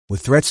With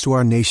threats to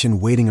our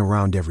nation waiting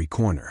around every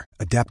corner,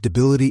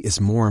 adaptability is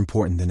more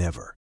important than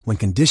ever. When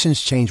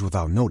conditions change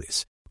without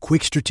notice,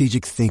 quick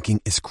strategic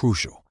thinking is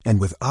crucial.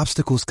 And with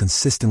obstacles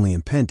consistently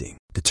impending,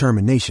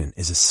 determination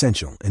is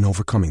essential in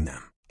overcoming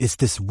them. It's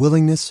this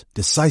willingness,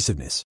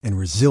 decisiveness, and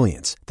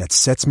resilience that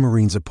sets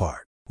Marines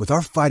apart. With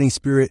our fighting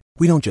spirit,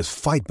 we don't just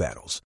fight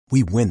battles,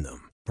 we win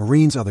them.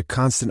 Marines are the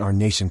constant our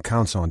nation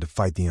counts on to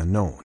fight the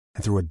unknown.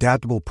 And through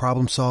adaptable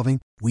problem solving,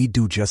 we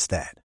do just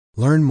that.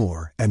 Learn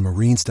more at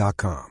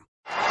marines.com.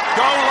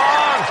 Go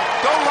long!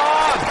 Go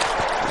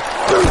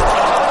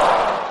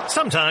long!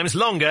 Sometimes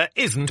longer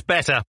isn't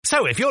better.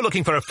 So if you're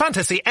looking for a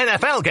fantasy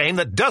NFL game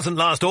that doesn't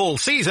last all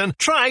season,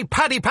 try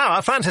Paddy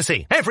Power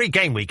Fantasy. Every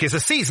game week is a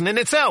season in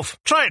itself.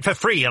 Try it for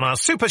free on our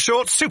super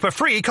short, super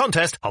free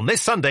contest on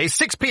this Sunday's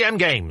 6 p.m.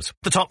 games.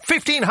 The top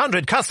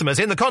 1,500 customers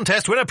in the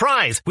contest win a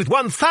prize with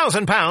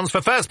 £1,000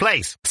 for first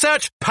place.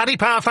 Search Paddy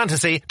Power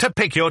Fantasy to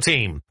pick your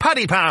team.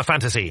 Paddy Power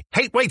Fantasy.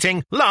 Hate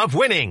waiting, love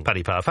winning.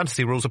 Paddy Power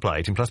Fantasy rules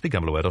apply. 18+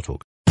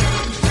 BeGambleAware.org.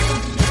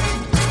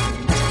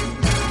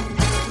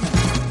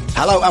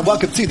 Hello and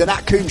welcome to the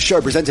Nat Coombs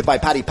Show presented by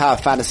Paddy Power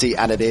Fantasy,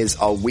 and it is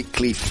our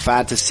weekly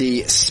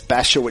fantasy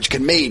special, which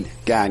can mean,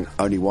 gang,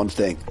 only one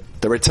thing.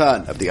 The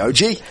return of the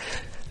OG.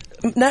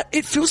 Now,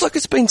 it feels like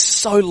it's been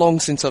so long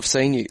since I've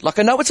seen you. Like,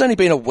 I know it's only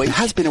been a week. It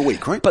has been a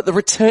week, right? But the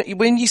return,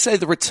 when you say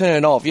the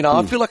return of, you know,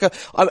 I feel like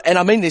and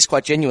I mean this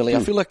quite genuinely,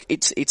 I feel like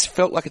it's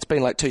felt like it's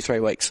been like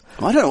 2-3 weeks.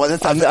 I don't know.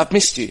 I've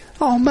missed you.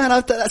 Oh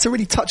man, that's a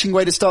really touching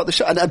way to start the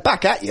show. And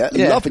back at you,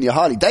 loving your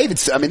Harley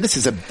Davidson. I mean, this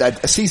is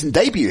a season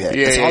debut here.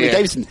 It's a Harley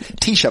Davidson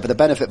t-shirt for the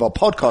benefit of our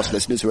podcast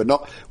listeners who are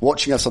not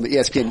watching us on the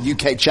ESPN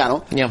UK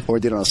channel, or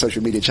indeed on our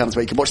social media channels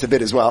where you can watch the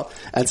vid as well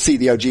and see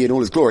the OG in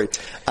all his glory.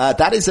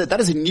 That is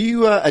a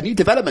new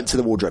development to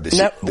the wardrobe this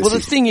season. The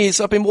thing is,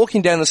 I've been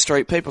walking down the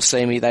street, people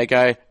see me, they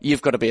go,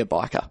 you've got to be a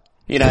biker.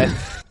 You know,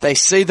 they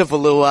see the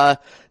velour,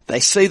 they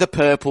see the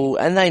purple,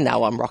 and they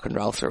know I'm rock and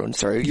roll through and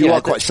through. You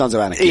are quite Sons of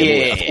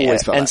Anarchy. I've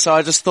always felt and that. so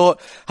I just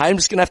thought, hey, I'm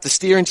just going to have to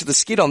steer into the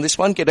skid on this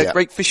one, get a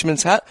Greek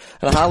fisherman's hat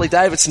and a Harley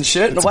Davidson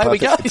shirt, and away we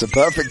go. It's a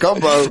perfect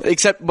combo.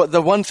 Except, but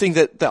the one thing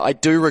that I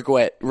do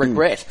regret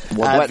very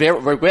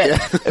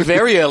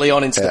early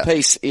on into the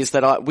piece is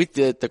that with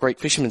the Greek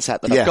fisherman's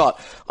hat that I've got,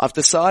 I've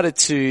decided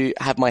to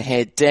have my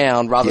hair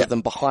down rather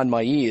than behind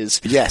my ears.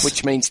 Yes.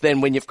 Which means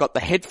then when you've got the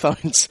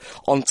headphones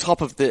on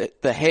top of the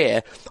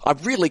hair, I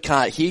really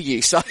can't hear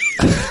you. So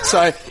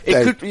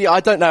it could be, I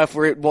don't know if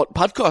we're at what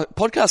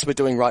podcast we're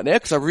doing right now,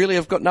 because I really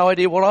have got no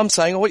idea what I'm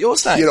saying or what you're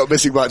saying. You're not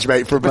missing much,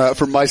 mate,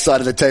 from my side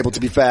of the table,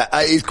 to be fair.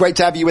 It's great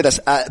to have you with us.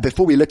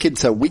 Before we look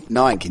into week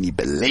 9, can you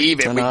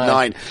believe it, week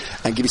 9,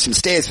 and give you some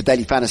steers for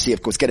daily fantasy.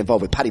 Of course, get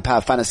involved with Paddy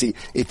Power Fantasy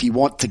if you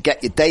want to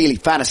get your daily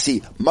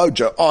fantasy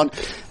mojo on.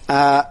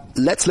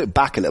 Let's look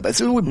back a little bit.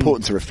 It's all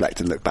important to reflect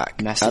and look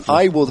back. Massively. And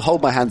I will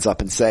hold my hands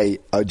up and say,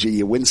 OG,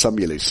 you win some,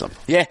 you lose some.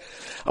 Yeah.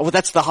 Well,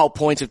 that's the whole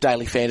point of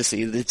daily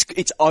fantasy.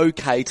 It's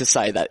okay to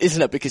say that, isn't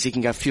it? Because you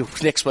can go, phew,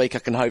 next week I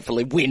can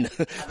hopefully win,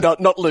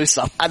 not lose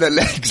some. And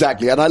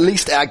exactly. And at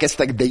least, I guess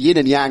the yin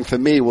and yang for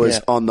me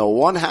was, on the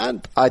one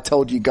hand, I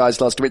told you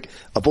guys last week,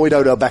 avoid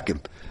Odell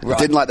Beckham. Right.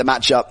 Didn't like the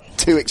matchup,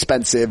 too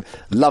expensive,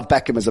 love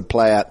Beckham as a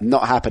player,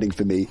 not happening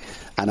for me,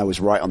 and I was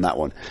right on that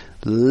one.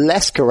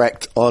 Less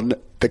correct on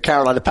the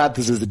Carolina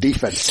Panthers as a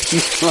defense.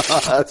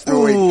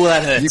 Ooh,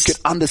 that hurts. You can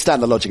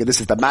understand the logic, and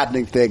this is the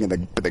maddening thing, and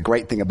the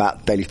great thing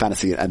about daily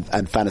fantasy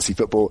and fantasy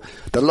football.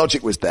 The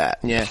logic was there.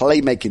 Yeah.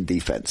 Playmaking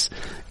defense.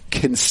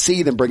 Can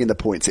see them bringing the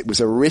points. It was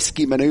a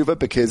risky maneuver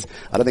because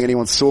I don't think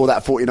anyone saw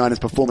that 49ers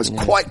performance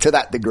quite to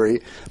that degree,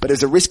 but it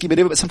was a risky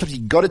maneuver, but sometimes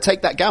you've got to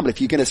take that gamble.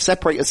 If you're going to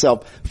separate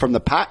yourself from the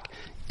pack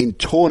in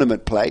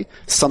tournament play,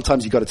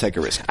 sometimes you've got to take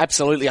a risk.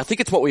 Absolutely. I think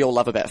it's what we all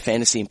love about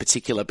fantasy in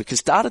particular,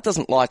 because data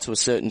doesn't lie to a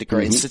certain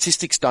degree and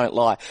statistics don't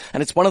lie.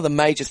 And it's one of the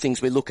major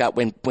things we look at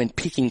when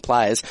picking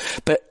players.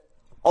 But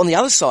on the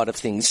other side of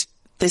things,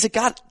 there's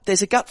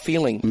a gut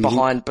feeling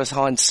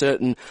behind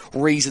certain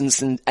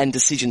reasons and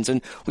decisions.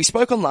 And we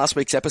spoke on last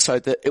week's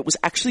episode that it was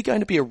actually going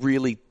to be a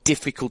really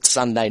difficult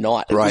Sunday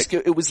night.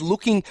 It was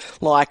looking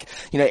like,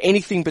 you know,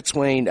 anything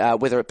between,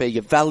 whether it be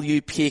your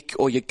value pick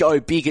or your go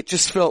big, it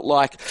just felt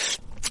like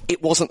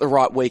it wasn't the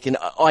right week. And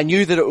I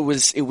knew that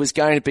it was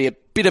going to be a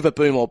bit of a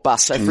boom or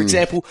bust. So, for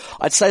example,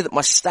 I'd say that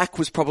my stack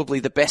was probably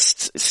the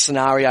best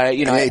scenario.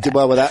 You know, yeah, he did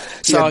well with that.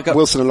 So I got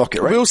Wilson and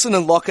Lockett, right? Wilson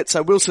and Lockett.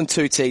 So Wilson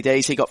 2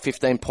 TDs, he got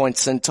 15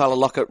 points, and Tyler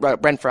Lockett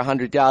ran for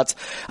 100 yards.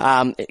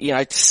 You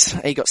know,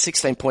 he got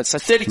 16 points, so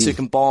 32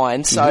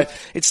 combined. So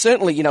it's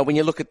certainly, you know, when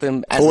you look at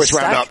them as always a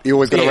stack, round up. You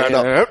always got to round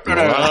up.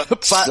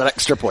 But an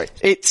extra point.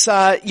 It's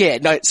so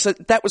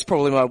that was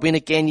probably my win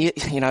again.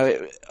 You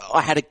know,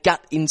 I had a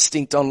gut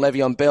instinct on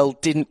Le'Veon Bell,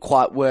 didn't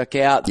quite work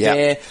out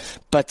there.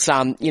 But,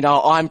 you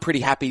know, I'm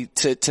pretty happy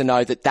to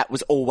know that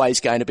was always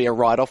going to be a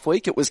write-off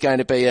week. It was going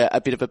to be a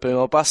bit of a boom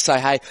or bust. So,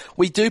 hey,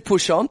 we do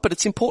push on, but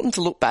it's important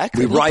to look back.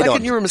 We ride on.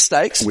 At your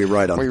mistakes. We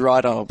ride on. We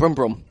ride on. Brum,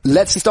 brum.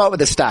 Let's start with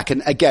the stack.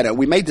 And again,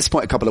 we made this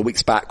point a couple of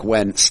weeks back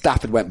when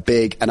Stafford went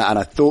big, and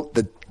I thought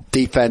that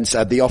defense,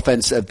 the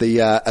offense of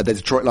the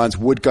Detroit Lions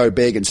would go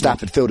big and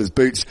Stafford filled his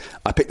boots.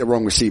 I picked the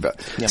wrong receiver.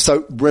 Yeah.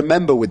 So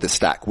remember with the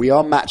stack, we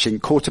are matching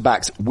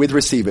quarterbacks with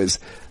receivers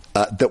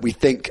that we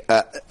think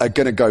are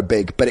going to go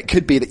big, but it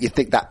could be that you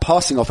think that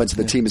passing offense of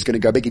the team is going to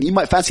go big, and you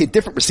might fancy a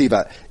different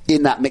receiver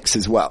in that mix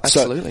as well.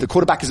 Absolutely. So the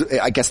quarterback is,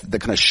 I guess, the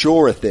kind of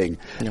surer thing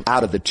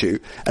out of the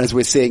two. And as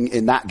we're seeing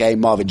in that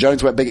game, Marvin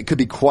Jones went big. It could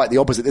be quite the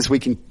opposite this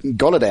week, and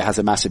Golladay has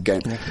a massive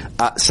game.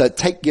 Yeah. So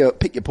pick your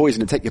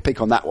poison and take your pick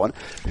on that one.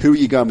 Who are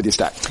you going with your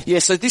stack? Yeah,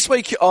 so this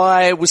week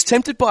I was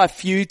tempted by a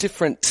few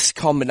different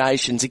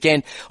combinations.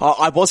 Again,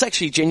 I was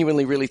actually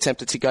genuinely really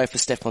tempted to go for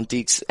Stephon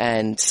Diggs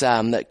and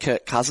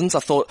Kirk Cousins. I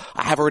thought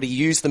I have already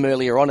used them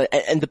earlier on.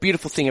 And the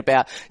beautiful thing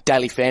about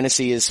daily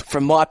fantasy is,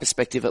 from my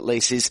perspective at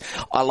least, is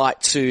I like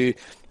to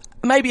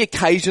maybe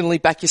occasionally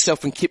back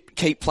yourself and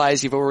keep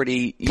players you've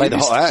already used. Play the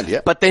hot hand,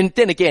 yeah. But then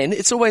again,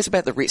 it's always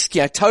about the risk.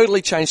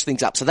 Totally change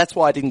things up. So that's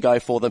why I didn't go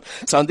for them.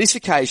 So on this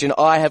occasion,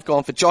 I have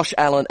gone for Josh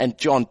Allen and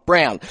John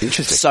Brown.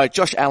 Interesting. So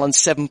Josh Allen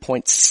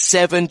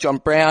 7.7. John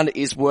Brown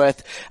is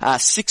worth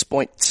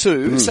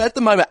 6.2. So at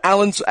the moment,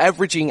 Allen's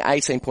averaging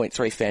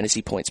 18.3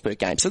 fantasy points per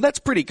game. So that's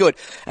pretty good.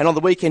 And on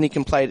the weekend, he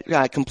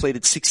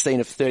completed 16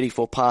 of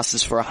 34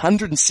 passes for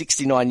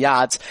 169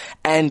 yards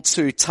and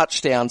 2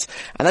 touchdowns.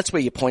 And that's where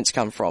your points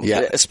come from.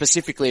 Yeah.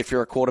 Specifically if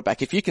you're a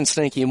quarterback. If you can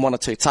sneak in 1 or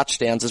 2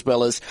 touchdowns as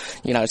well as,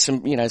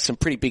 some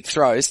pretty big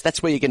throws,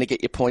 that's where you're going to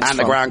get your points from.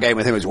 And the ground game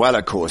with him as well,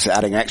 of course,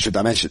 adding extra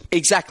dimension.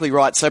 Exactly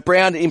right. So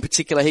Brown in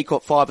particular, he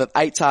caught 5 of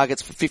 8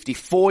 targets for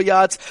 54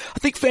 yards. I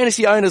think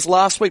fantasy owners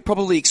last week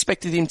probably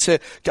expected him to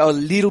go a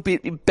little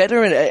bit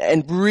better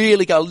and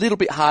really go a little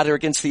bit harder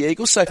against the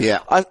Eagles. So yeah.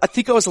 I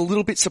think I was a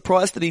little bit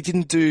surprised that he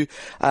didn't do,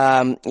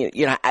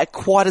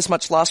 quite as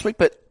much last week,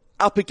 but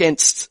up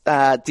against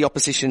the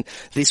opposition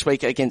this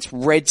week against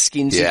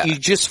Redskins, you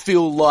just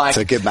feel like it's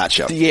a good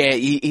matchup. Yeah,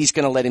 he's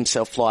going to let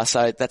himself fly.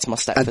 So that's my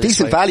stack. And for decent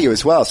this week. Value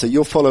as well. So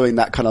you're following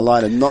that kind of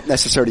line and not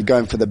necessarily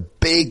going for the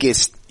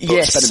biggest.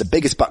 Yes. Spending the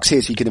biggest bucks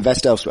here so you can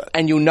invest elsewhere.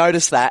 And you'll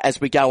notice that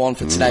as we go on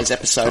for today's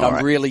episode,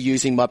 I'm really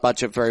using my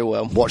budget very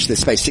well. Watch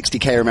this space.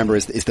 60k, remember,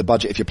 is the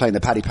budget if you're playing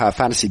the Paddy Power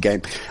fantasy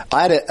game.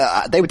 I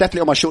had they were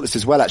definitely on my shortlist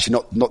as well,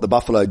 actually, not the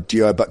Buffalo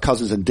duo, but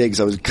Cousins and Diggs.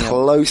 I was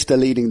close to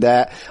leading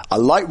there. I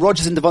like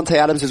Rodgers and Devontae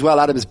Adams as well.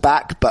 Adams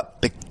back,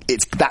 but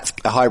that's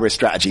a high risk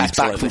strategy. He's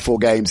back from 4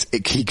 games.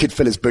 He could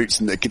fill his boots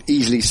and it could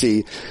easily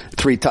see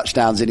 3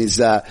 touchdowns in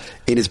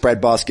his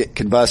breadbasket.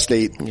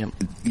 Conversely,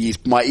 he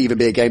might even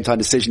be a game time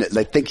decision.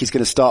 They think he's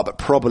going to start, but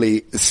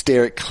probably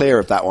steer it clear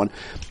of that one.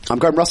 I'm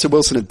going Russell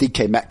Wilson and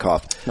DK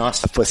Metcalf. Nice.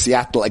 For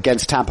Seattle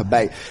against Tampa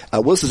Bay.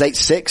 Wilson's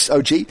 8'6",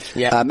 OG.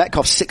 Yeah.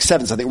 Metcalf's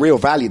 6'7", so I think real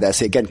value there.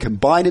 So again,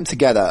 combine them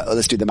together.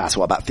 Let's do the maths.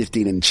 About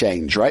 15 and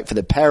change, right? For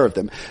the pair of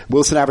them.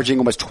 Wilson averaging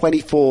almost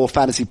 24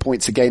 fantasy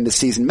points a game this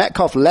season.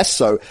 Metcalf less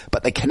so,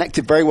 but they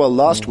connected very well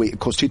last week. Of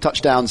course, 2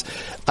 touchdowns,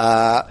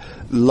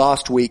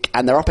 last week,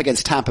 and they're up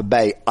against Tampa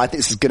Bay. I think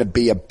this is going to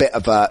be a bit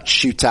of a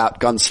shootout,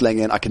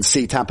 gunslinging. I can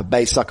see Tampa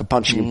Bay sucker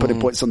punching and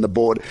putting points on the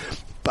board.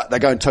 But they're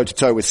going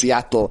toe-to-toe with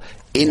Seattle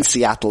in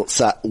Seattle,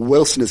 so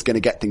Wilson is going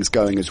to get things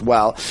going as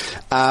well.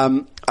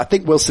 I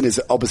think Wilson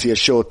is obviously as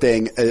sure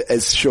thing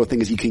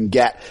as you can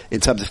get in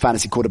terms of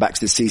fantasy quarterbacks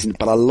this season,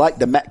 but I like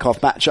the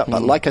Metcalf matchup.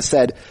 But like I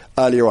said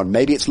earlier on,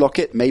 maybe it's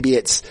Lockett, maybe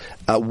it's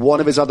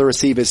one of his other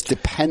receivers,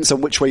 depends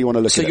on which way you want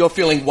to look at it. So you're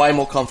feeling way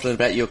more confident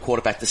about your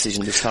quarterback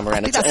decision this time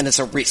around, and it's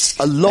a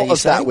risk. A lot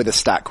of that with a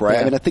stack, right?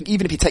 Yeah. I mean, I think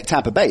even if you take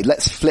Tampa Bay,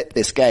 let's flip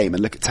this game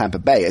and look at Tampa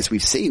Bay. As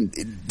we've seen,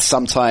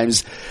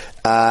 sometimes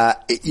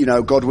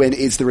Godwin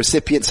is the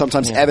recipient,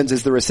 sometimes Evans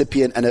is the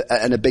recipient,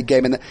 and a big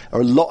game. And there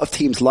are a lot of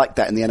teams like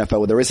that in the NFL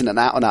where there isn't an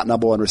out-and-out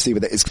number one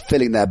receiver that is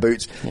filling their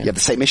boots. Yeah. You have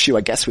the same issue,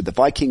 I guess, with the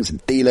Vikings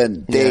and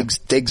Thielen, Diggs.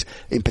 Diggs,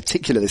 in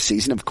particular this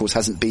season, of course,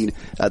 hasn't been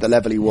at the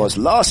level he was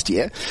last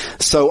year.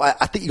 So I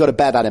think you got to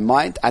bear that in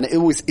mind. And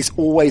it's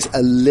always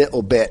a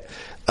little bit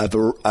of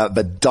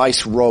a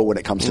dice roll when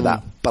it comes to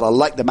that. But I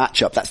like the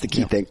matchup. That's the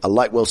key thing. I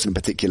like Wilson in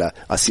particular.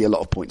 I see a lot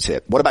of points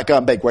here. What about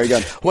going big? Where are you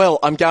going? Well,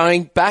 I'm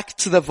going back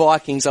to the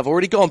Vikings. I've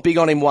already gone big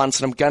on him once,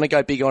 and I'm going to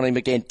go big on him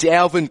again.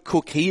 Dalvin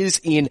Cook, he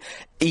is in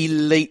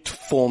elite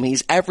form.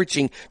 He's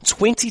averaging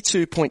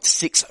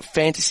 22.6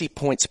 fantasy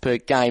points per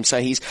game, so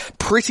he's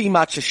pretty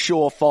much a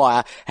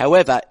surefire.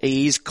 However,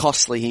 he is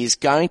costly. He is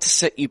going to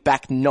set you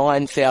back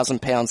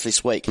 £9,000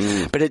 this week.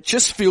 But it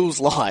just feels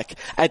like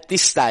at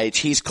this stage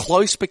he's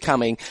close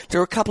becoming.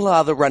 There are a couple of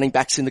other running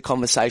backs in the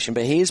conversation,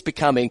 but he is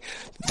becoming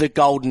the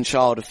golden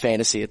child of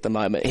fantasy at the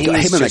moment. Him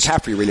and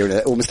McCaffrey really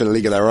are almost in a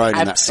league of their own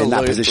in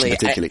that position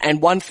particularly.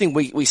 And one thing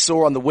we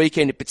saw on the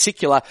weekend in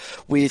particular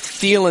with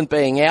Thielen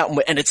being out,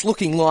 and it's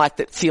looking like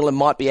that Thielen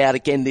might be out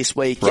again this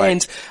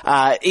weekend.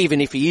 Right. Even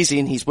if he is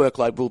in, his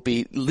workload will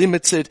be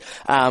limited,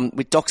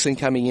 with Doxson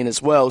coming in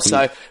as well.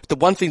 So the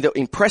one thing that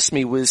impressed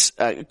me was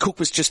Cook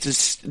was just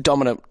as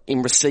dominant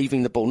in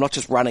receiving the ball, not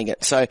just running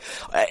it. So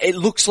it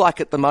looks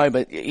like at the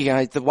moment,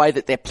 the way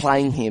that they're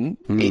playing him,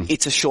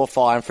 it's a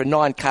surefire. And for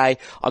 9K,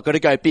 I've got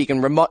to go big.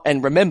 And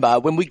remember,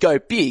 when we go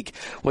big,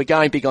 we're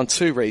going big on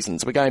 2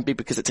 reasons. We're going big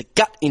because it's a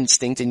gut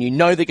instinct and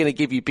they're going to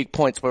give you big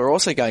points. We're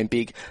also going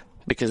big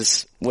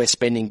because we're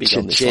spending big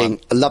on this one.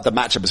 I love the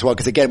matchup as well,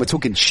 because again, we're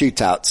talking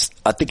shootouts.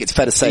 I think it's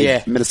fair to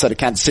say Minnesota,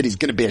 Kansas City is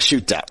going to be a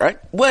shootout, right?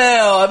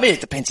 Well, I mean,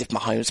 it depends if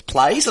Mahomes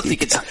plays. I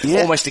think it's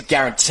almost a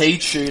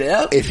guaranteed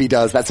shootout. If he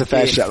does, that's a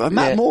fair shout.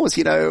 Matt Moore's,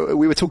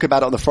 we were talking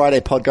about it on the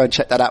Friday pod. Go and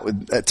check that out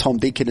with Tom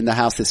Deacon in the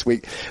house this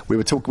week.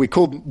 We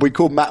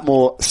called Matt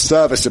Moore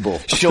serviceable.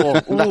 Sure.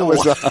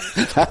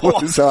 that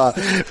was our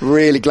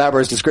really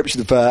glamorous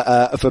description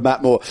for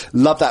Matt Moore.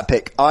 Love that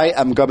pick. I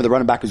am going with the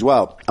running back as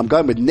well. I'm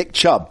going with Nick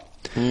Chubb,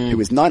 who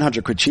is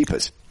 900 quid cheaper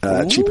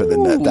than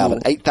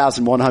Dalvin,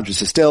 8,100.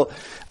 So still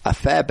a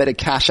fair bit of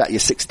cash at your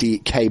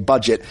 60k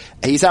budget.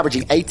 He's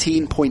averaging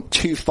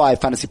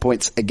 18.25 fantasy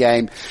points a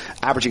game,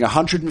 averaging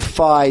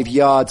 105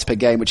 yards per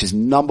game, which is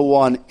number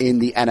one in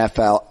the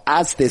NFL.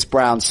 As this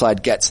Browns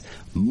side gets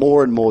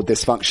more and more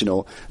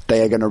dysfunctional,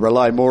 they are going to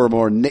rely more and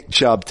more on Nick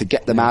Chubb to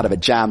get them out of a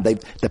jam.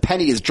 The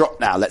penny is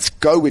dropped now. Let's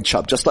go with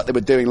Chubb, just like they were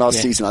doing last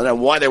season. I don't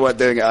know why they weren't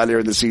doing it earlier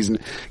in the season.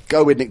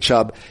 Go with Nick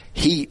Chubb.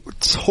 He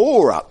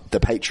tore up the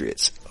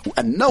Patriots,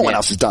 and no one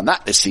else has done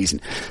that this season.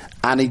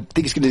 And I think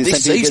he's going to do the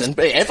this same thing season,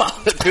 ever.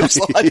 It feels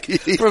like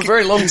for a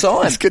very long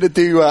time. He's going to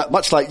do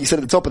much like you said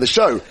at the top of the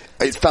show.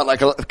 It felt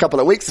like a couple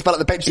of weeks. It felt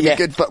like the Patriots have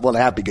been good for, well, they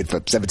have been good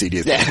for 17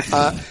 years.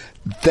 Yeah.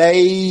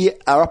 They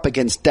are up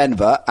against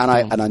Denver, and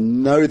I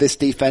know this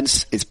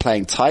defense is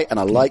playing tight, and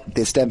I like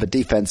this Denver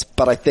defense,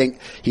 but I think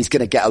he's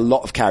going to get a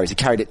lot of carries. He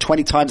carried it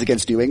 20 times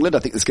against New England. I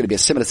think there's going to be a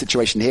similar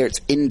situation here.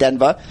 It's in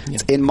Denver.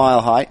 It's in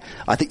Mile High.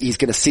 I think he's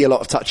going to see a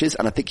lot of touches,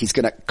 and I think he's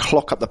going to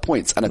clock up the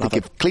points. And I think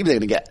if Cleveland are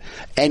going to get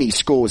any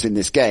scores in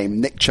this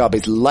game, Nick Chubb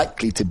is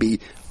likely to be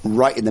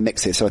right in the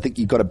mix here. So I think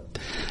you've got a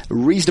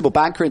reasonable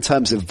banker in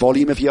terms of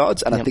volume of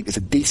yards, and I think it's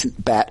a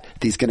decent bet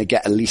that he's going to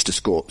get at least a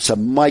score. So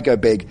my go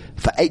big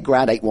for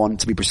 $8,000, 8-1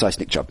 to be precise,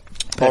 Nick Chubb.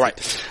 Perfect. All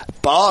right.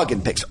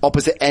 Bargain picks,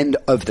 opposite end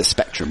of the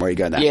spectrum. Where are you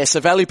going there? Yeah, so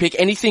value pick,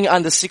 anything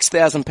under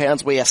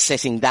 £6,000, we are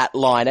setting that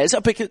line as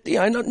a pick,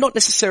 not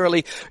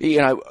necessarily,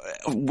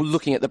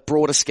 looking at the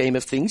broader scheme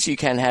of things. You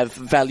can have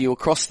value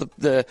across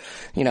the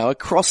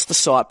across the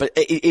site, but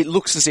it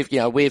looks as if,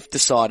 we've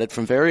decided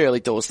from very early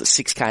doors that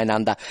 6K and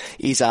under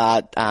is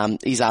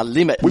our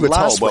limit. We were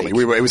told, weren't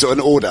we? It was an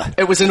order.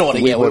 It was an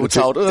order, we were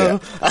told. Yeah.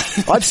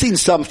 I've seen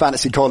some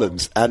fantasy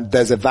columns, and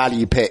there's a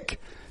value pick.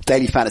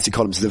 Daily fantasy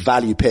columns is a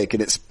value pick,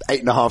 and it's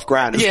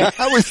 $8,500. Yeah.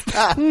 How is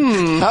that?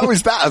 How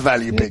is that a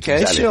value pick?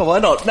 Okay, sure, why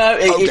not? No,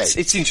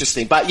 it's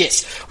interesting. But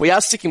yes, we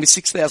are sticking with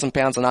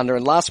 £6,000 and under.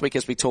 And last week,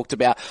 as we talked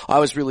about, I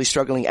was really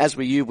struggling, as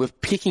were you,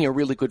 with picking a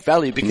really good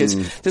value,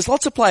 because there's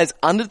lots of players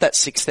under that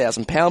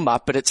 £6,000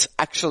 mark, but it's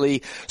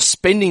actually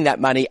spending that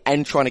money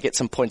and trying to get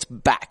some points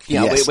back.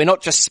 We're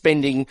not just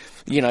spending,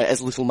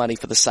 as little money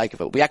for the sake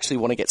of it. We actually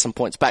want to get some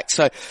points back.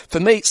 So for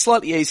me,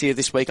 slightly easier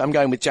this week. I'm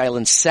going with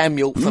Jaylen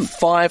Samuel for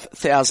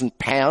 £5,000.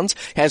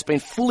 Has been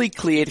fully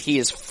cleared. He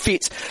is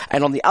fit.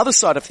 And on the other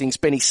side of things,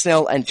 Benny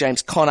Snell and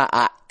James Conner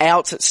are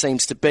out, it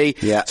seems to be.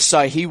 Yeah.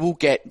 So he will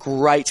get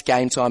great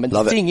game time. And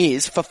the thing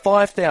is, for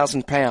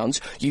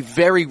 £5,000, you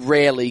very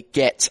rarely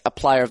get a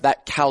player of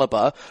that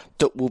caliber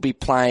that will be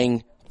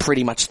playing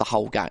pretty much the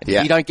whole game.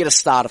 Yeah. You don't get a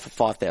starter for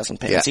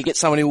 £5,000. Yeah. You get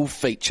someone who will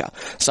feature.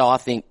 So I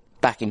think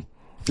back him.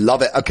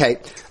 Love it. Okay.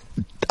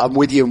 I'm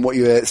with you on what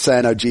you were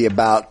saying, OG,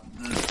 about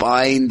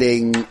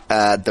finding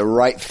the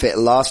right fit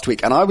last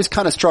week, and I was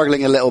kind of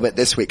struggling a little bit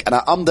this week, and I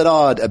ummed and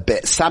ahed a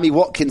bit. Sammy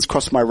Watkins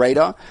crossed my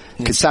radar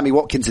because Sammy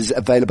Watkins is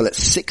available at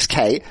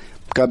 6K.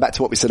 Going back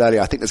to what we said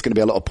earlier, I think there's going to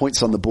be a lot of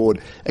points on the board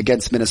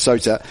against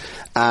Minnesota,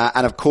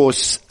 and of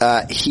course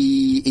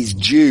he is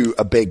due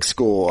a big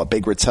score, a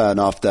big return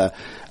after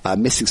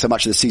missing so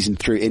much of the season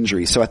through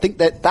injury. So I think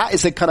that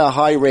is a kind of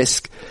high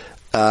risk,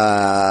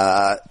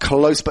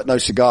 close but no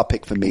cigar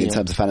pick for me in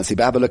terms of fantasy.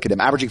 But have a look at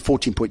him, averaging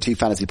 14.2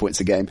 fantasy points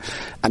a game.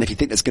 And if you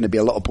think there's going to be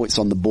a lot of points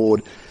on the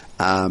board,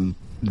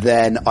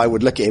 then I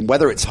would look at him,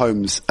 whether it's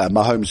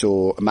Mahomes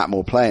or Matt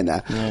Moore playing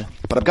there. Yeah.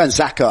 But I'm going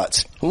Zach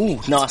Ertz. Ooh,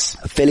 nice.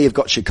 Philly have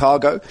got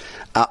Chicago.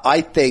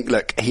 I think,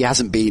 look, he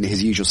hasn't been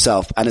his usual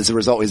self, and as a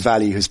result, his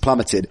value has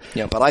plummeted.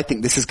 Yep. But I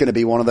think this is going to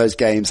be one of those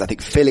games. I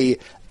think Philly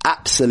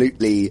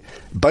absolutely,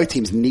 both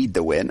teams need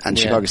the win, and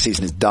Chicago's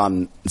season is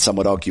done. Some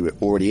would argue it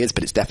already is,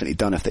 but it's definitely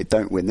done if they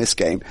don't win this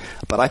game.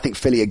 But I think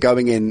Philly are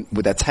going in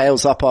with their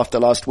tails up after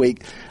last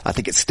week. I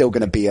think it's still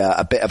going to be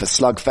a bit of a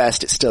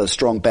slugfest. It's still a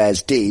strong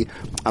Bears D,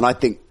 and I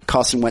think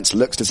Carson Wentz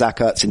looks to Zach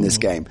Ertz in this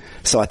game.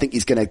 So I think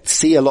he's going to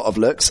see a lot of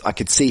looks. I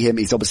could see him.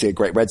 He's obviously a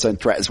great red zone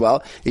threat as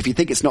well. If you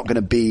think it's not going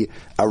to be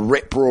a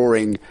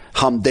rip-roaring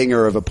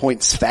humdinger of a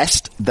points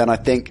fest, then I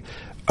think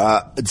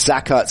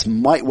Zach Ertz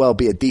might well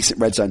be a decent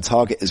red zone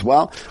target as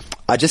well.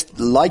 I just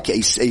like it.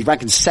 He's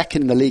ranking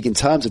second in the league in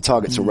terms of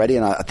targets already,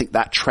 and I think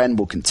that trend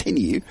will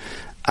continue.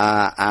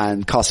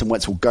 and Carson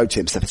Wentz will go to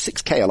him. So for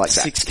 6K, I like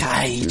that.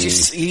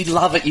 6K, you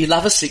love it. You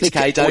love a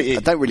 6K, don't you? I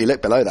don't really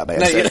look below that,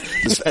 mate.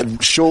 No,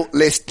 short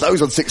list,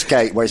 those on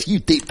 6K, whereas you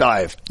deep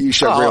dive. You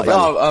show real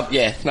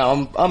value.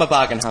 I'm a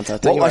bargain hunter.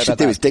 What I should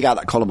do is dig out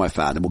that column I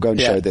found, and we'll go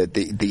and show the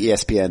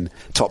ESPN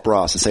top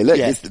brass and say, look,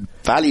 this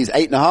value is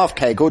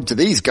 8.5K according to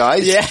these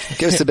guys. Yeah.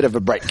 Give us a bit of a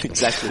break.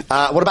 Exactly.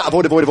 What about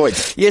avoid?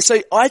 Yeah, so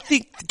I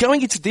think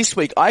going into this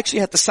week, I actually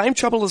had the same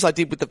trouble as I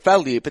did with the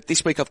value, but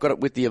this week I've got it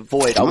with the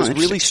avoid. I was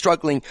really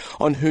struggling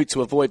on who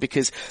to avoid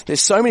because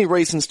there's so many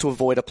reasons to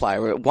avoid a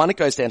player. One, it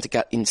goes down to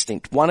gut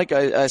instinct.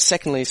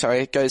 Secondly,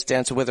 it goes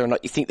down to whether or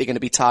not you think they're going to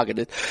be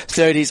targeted.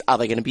 Third is, are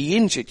they going to be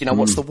injured?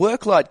 What's the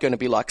workload going to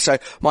be like? So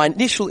my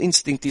initial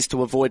instinct is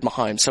to avoid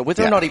Mahomes. So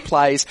whether or not he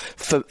plays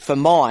for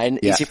mine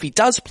is if he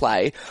does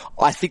play,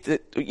 I think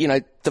that,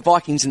 the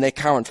Vikings in their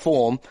current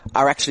form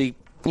are actually,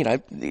 I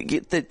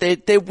think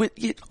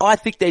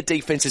their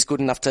defense is good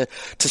enough to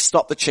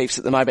stop the Chiefs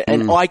at the moment.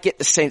 And I get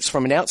the sense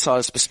from an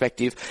outsider's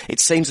perspective,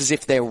 it seems as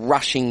if they're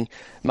rushing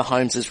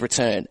Mahomes'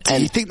 return.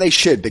 Do you think they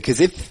should?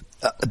 Because if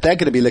they're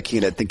going to be looking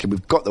at it thinking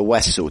we've got the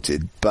West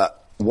sorted, but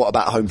what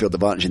about home field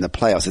advantage in the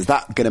playoffs? Is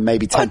that going to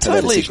maybe temper their decision?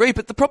 I totally agree,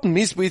 but the problem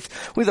is with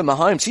a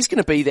Mahomes, he's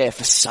going to be there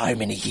for so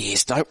many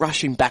years. Don't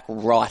rush him back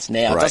right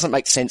now. Right. It doesn't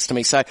make sense to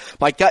me. So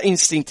my gut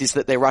instinct is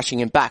that they're rushing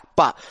him back,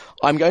 but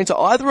I'm going to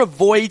either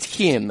avoid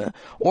him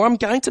or I'm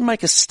going to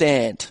make a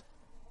stand.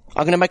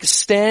 I'm going to make a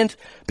stand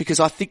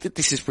because I think that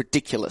this is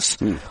ridiculous.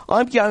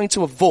 I'm going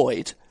to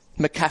avoid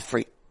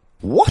McCaffrey.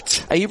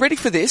 What? Are you ready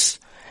for this?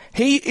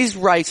 He is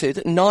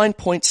rated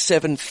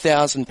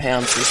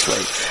 £9,700 this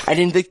week.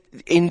 And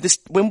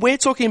when we're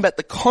talking about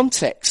the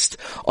context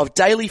of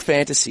daily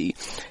fantasy,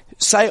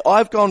 say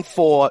I've gone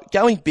for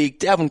going big,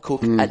 Dalvin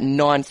Cook at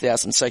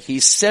 9,000. So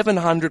he's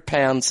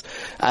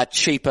 £700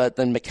 cheaper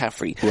than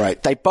McCaffrey. Right.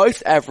 They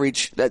both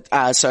average,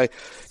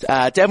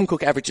 Dalvin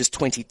Cook averages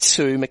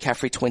 22,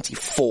 McCaffrey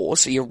 24.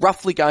 So you're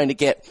roughly going to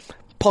get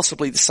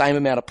possibly the same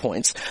amount of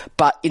points,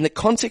 but in the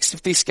context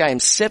of this game,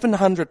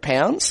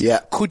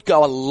 £700 could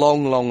go a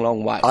long, long,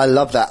 long way. I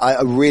love that.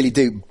 I really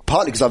do.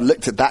 Partly because I've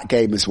looked at that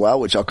game as well,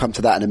 which I'll come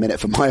to that in a minute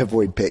for my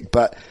avoid pick,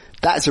 but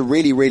that's a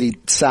really, really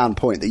sound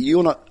point that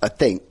you're not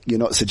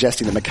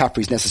suggesting that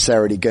McCaffrey's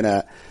necessarily going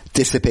to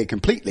disappear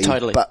completely.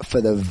 Totally. But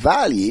for the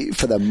value,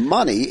 for the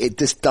money, it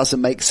just doesn't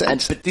make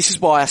sense. But this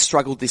is why I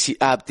struggled this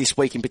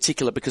week in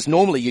particular, because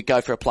normally you go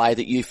for a player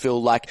that you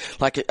feel like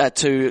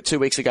 2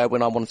 weeks ago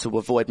when I wanted to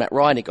avoid Matt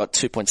Ryan, he got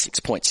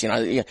 2.6 points.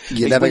 You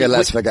never get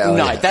less forget.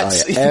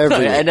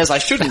 And as I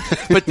shouldn't.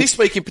 But this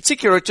week in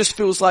particular, it just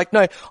feels like,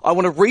 no, I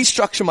want to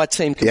restructure my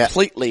team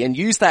completely and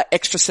use that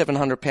extra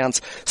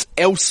 £700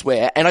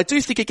 elsewhere. And I do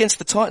think against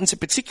the Titans in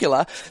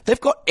particular, they've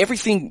got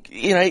everything,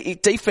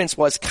 defense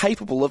wise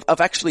capable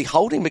of actually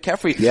holding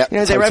McCaffrey.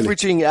 They're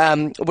averaging,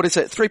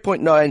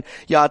 3.9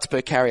 yards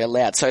per carry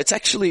allowed. So it's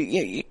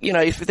actually,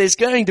 if there's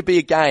going to be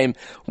a game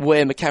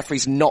where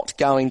McCaffrey's not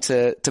going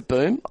to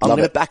boom, I'm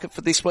going to back it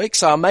for this week.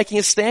 So I'm making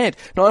a stand.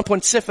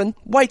 9.7,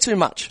 way too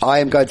much. I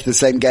am going to the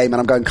same game and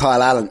I'm going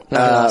Kyle Allen,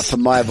 for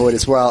my avoid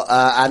as well.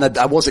 And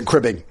I wasn't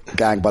cribbing,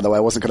 gang, by the way.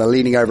 I wasn't kind of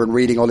leaning over and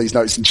reading all these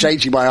notes and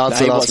changing my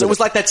answer. No, it was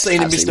like that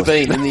scene in Mr.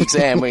 Bean in the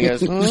exam where he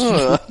goes,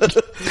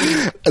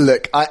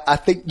 Look, I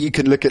think you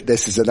can look at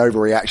this as an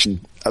overreaction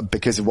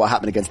because of what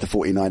happened against the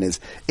 49ers.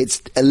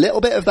 It's a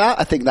little bit of that.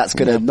 I think that's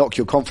going to knock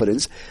your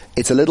confidence.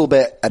 It's a little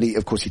bit, and he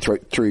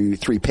threw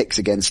 3 picks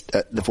against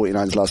the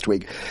 49ers last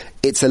week.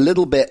 It's a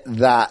little bit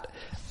that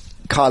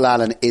Kyle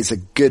Allen is a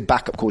good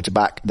backup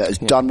quarterback that has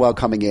done well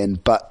coming in,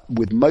 but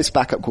with most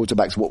backup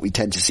quarterbacks, what we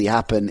tend to see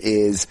happen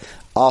is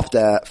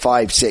after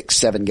 5, 6,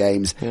 7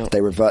 games, they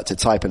revert to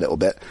type a little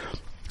bit.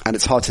 And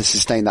it's hard to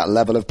sustain that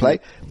level of play.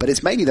 But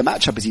it's mainly the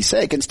matchup, as you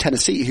say, against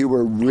Tennessee, who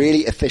were a really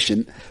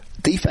efficient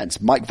defense.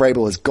 Mike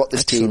Vrabel has got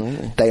this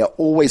team. They are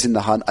always in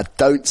the hunt. I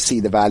don't see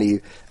the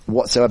value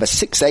whatsoever.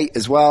 6'8"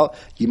 as well.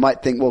 You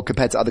might think, well,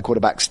 compared to other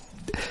quarterbacks,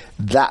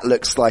 that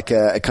looks like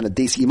a kind of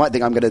decent. You might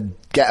think I'm going to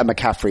get a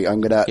McCaffrey.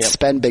 I'm going to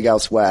spend big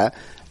elsewhere.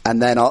 And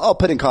then I'll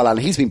put in Kyle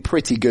Allen. He's been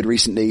pretty good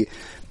recently.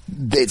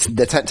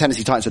 The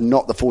Tennessee Titans are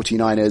not the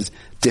 49ers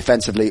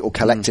defensively or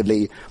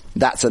collectively.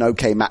 That's an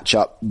okay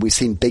matchup. We've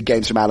seen big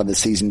games from Allen this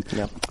season.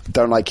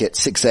 Don't like it.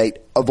 6'8",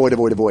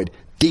 avoid.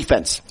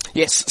 Defense.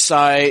 Yes,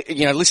 so,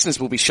 listeners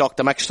will be shocked.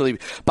 I'm actually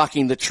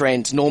bucking the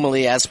trend.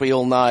 Normally, as we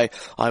all know,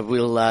 I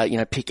will,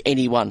 pick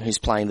anyone who's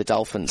playing the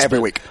Dolphins. Every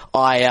week.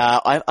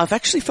 I've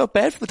actually felt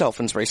bad for the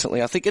Dolphins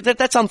recently. I think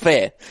that's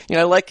unfair.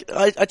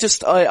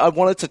 I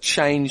wanted to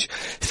change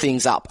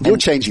things up. You're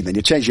changing then.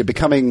 You're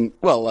becoming...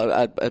 Well,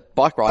 a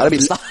bike rider. I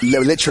mean,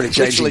 literally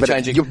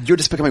changing. You're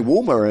just becoming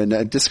warmer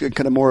and just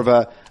kind of more of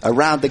a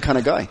rounded kind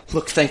of guy.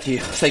 Look, thank you.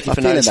 Thank you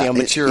for noticing I'm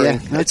maturing.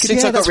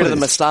 Since I got rid of the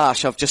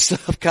moustache,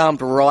 I've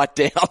calmed right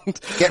down.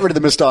 Get rid of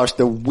the moustache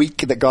the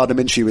week that Gardner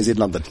Minshew is in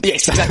London.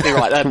 Yes, exactly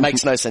right. That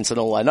makes no sense at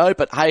all, I know.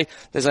 But hey,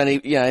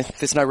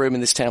 there's no room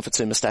in this town for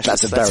two moustaches.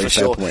 That's a very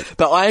fair point.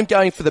 But I am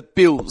going for the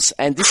Bills,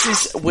 and this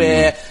is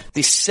where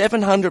the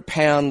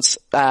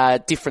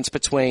 £700 difference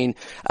between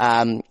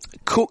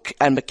Cook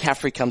and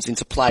McCaffrey comes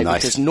into play.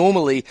 Nice. Because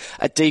normally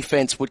a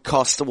defense would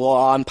cost,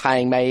 I'm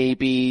paying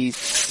maybe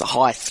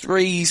high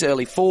 3s,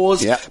 early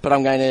 4s, but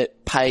I'm going to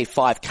pay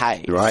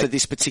 $5,000 for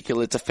this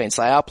particular defense.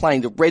 They are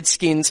playing the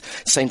Redskins.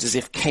 Seems as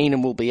if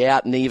Keenan will be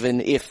out, and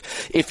even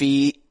if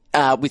he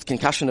with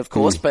concussion, of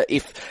course, but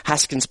if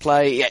Haskins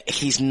play,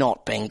 he's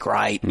not been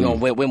great. You know,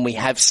 when we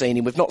have seen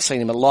him, we've not seen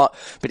him a lot,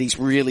 but he's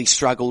really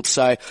struggled.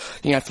 So,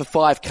 for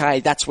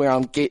 $5,000, that's where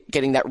I'm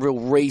getting that real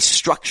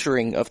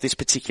restructuring of this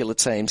particular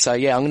team. So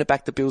yeah, I'm going to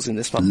back the Bills in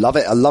this one. Love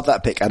it. I love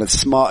that pick, and a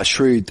smart,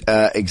 shrewd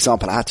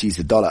example. I had to use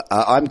the dollar.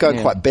 I'm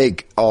going quite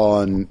big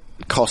on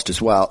cost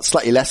as well,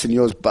 slightly less than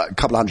yours, but a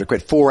couple of £100.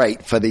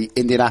 4-8 for the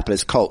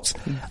Indianapolis Colts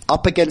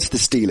up against the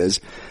Steelers.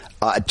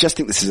 I just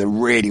think this is a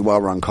really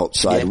well-run Colts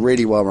side,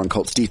 really well-run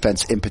Colts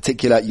defense in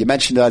particular. You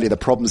mentioned earlier the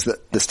problems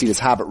that the Steelers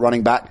have at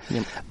running back.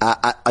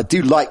 I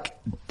do like,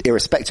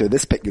 irrespective of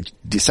this pick,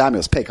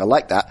 DeSamuel's pick, I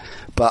like that.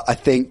 But I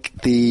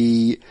think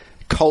the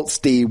Colts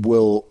D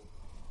will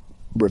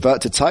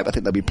revert to type. I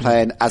think they'll be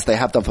playing as they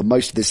have done for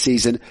most of this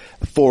season.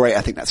 4-8,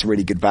 I think that's a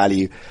really good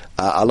value.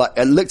 I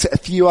looked at a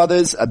few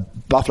others.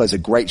 Buffalo's a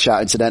great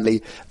shout,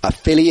 incidentally.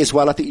 Philly as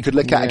well, I think you could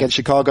look at against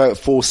Chicago at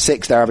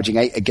 4-6. They're averaging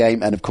 8 a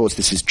game. And of course,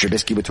 this is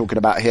Trubisky we're talking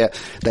about here.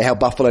 They held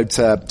Buffalo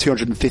to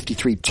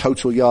 253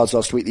 total yards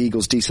last week. The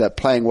Eagles decent,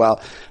 playing well.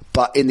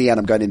 But in the end,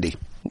 I'm going Indy.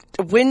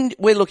 When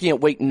we're looking at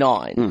week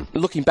 9,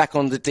 looking back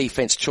on the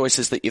defense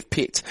choices that you've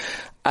picked,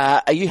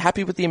 are you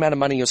happy with the amount of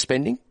money you're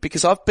spending?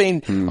 Because I've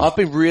been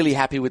really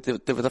happy with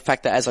the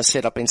fact that, as I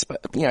said, I've been,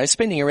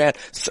 spending around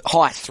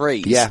high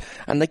 3s. Yeah.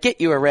 And they get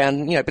you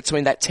around,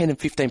 between that 10 and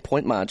 15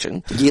 point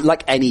margin.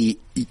 Like any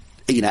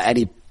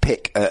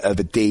pick of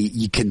a D,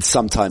 you can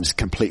sometimes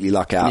completely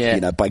luck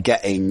out, by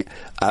getting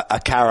a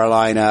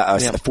Carolina, a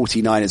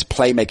 49ers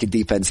playmaker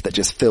defense that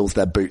just fills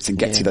their boots and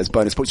gets you those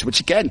bonus points,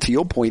 which again, to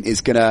your point, is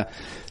gonna,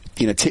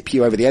 tip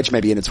you over the edge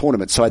maybe in a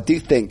tournament. So I do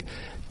think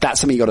that's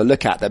something you got to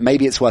look at, that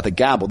maybe it's worth a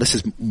gamble. This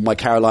is my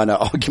Carolina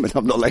argument.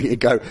 I'm not letting it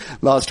go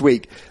last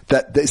week,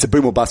 that it's a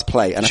boom or bust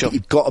play. And I think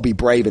you've got to be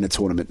brave in a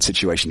tournament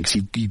situation,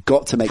 because you've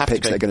got to make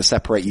picks that are going to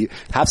separate you.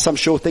 Have some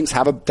sure things.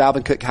 Have a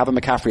Dalvin Cook, have a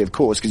McCaffrey, of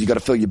course, because you've got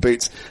to fill your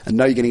boots and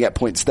know you're going to get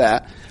points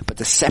there. But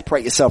to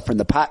separate yourself from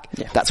the pack,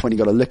 that's when you've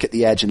got to look at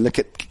the edge and look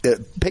at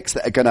picks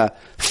that are going to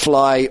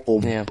fly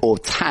or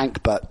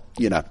tank. But,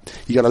 you got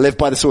to live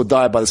by the sword,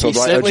 die by the sword,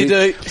 right? Certainly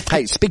do.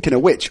 Hey, speaking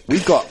of which,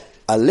 we've got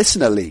a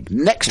listener league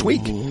next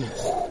week.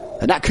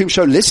 A Nat Coombs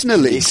Show listener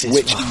league,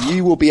 which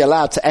you will be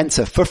allowed to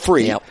enter for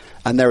free. Yep.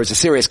 And there is a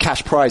serious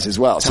cash prize as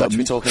well. How much are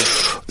we talking?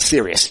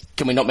 Serious.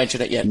 Can we not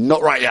mention it yet?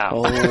 Not right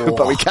now.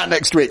 But we can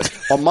next week.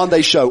 On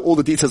Monday's show, all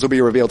the details will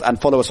be revealed, and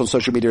follow us on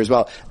social media as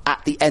well.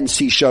 At the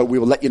NC show, we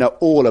will let you know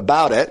all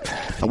about it.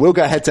 And we'll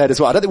go head to head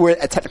as well. I don't think we're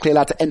technically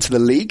allowed to enter the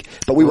league,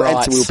 but we will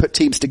enter, we will put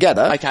teams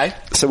together. Okay.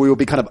 So we will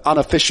be kind of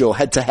unofficial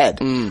head to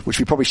head, which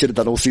we probably should have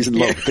done all season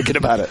long, thinking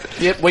about it.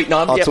 Yep, week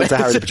 9. I'll talk to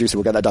Harry, the producer,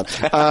 we'll get that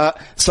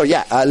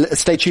done.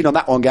 Stay tuned on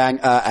that one, gang.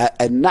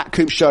 A Nat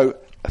Coombs Show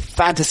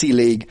Fantasy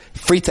League,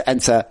 free to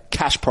enter,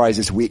 cash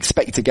prizes. We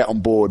expect you to get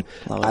on board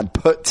and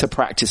put to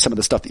practice some of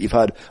the stuff that you've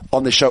heard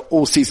on the show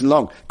all season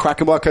long.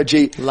 Crack and work,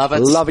 OG. Love it.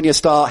 Loving your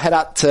style. Head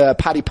out to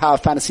Paddy Power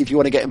Fantasy if you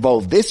want to get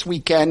involved this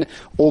weekend.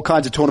 All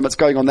kinds of tournaments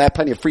going on there.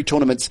 Plenty of free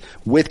tournaments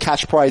with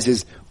cash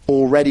prizes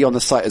already on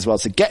the site as well.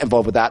 So get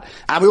involved with that.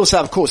 And we also,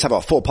 of course, have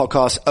our 4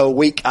 podcasts a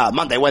week,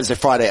 Monday, Wednesday,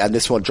 Friday, and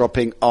this one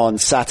dropping on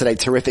Saturday.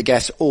 Terrific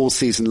guests all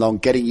season long,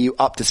 getting you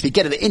up to speed,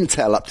 getting the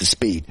intel up to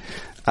speed.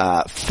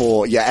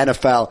 For your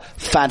NFL,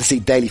 fantasy,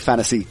 daily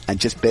fantasy, and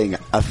just being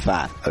a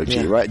fan,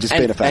 OG, right? Just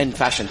being a fan. And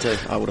fashion too,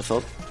 I would have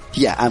thought.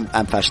 Yeah,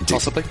 and fashion too.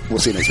 Possibly. We'll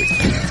see you next week.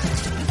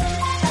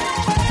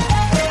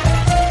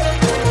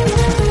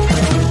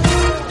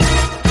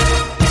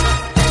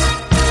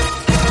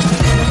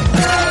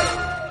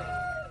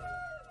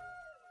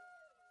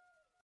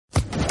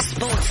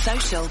 Sports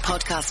Social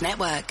Podcast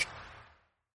Network.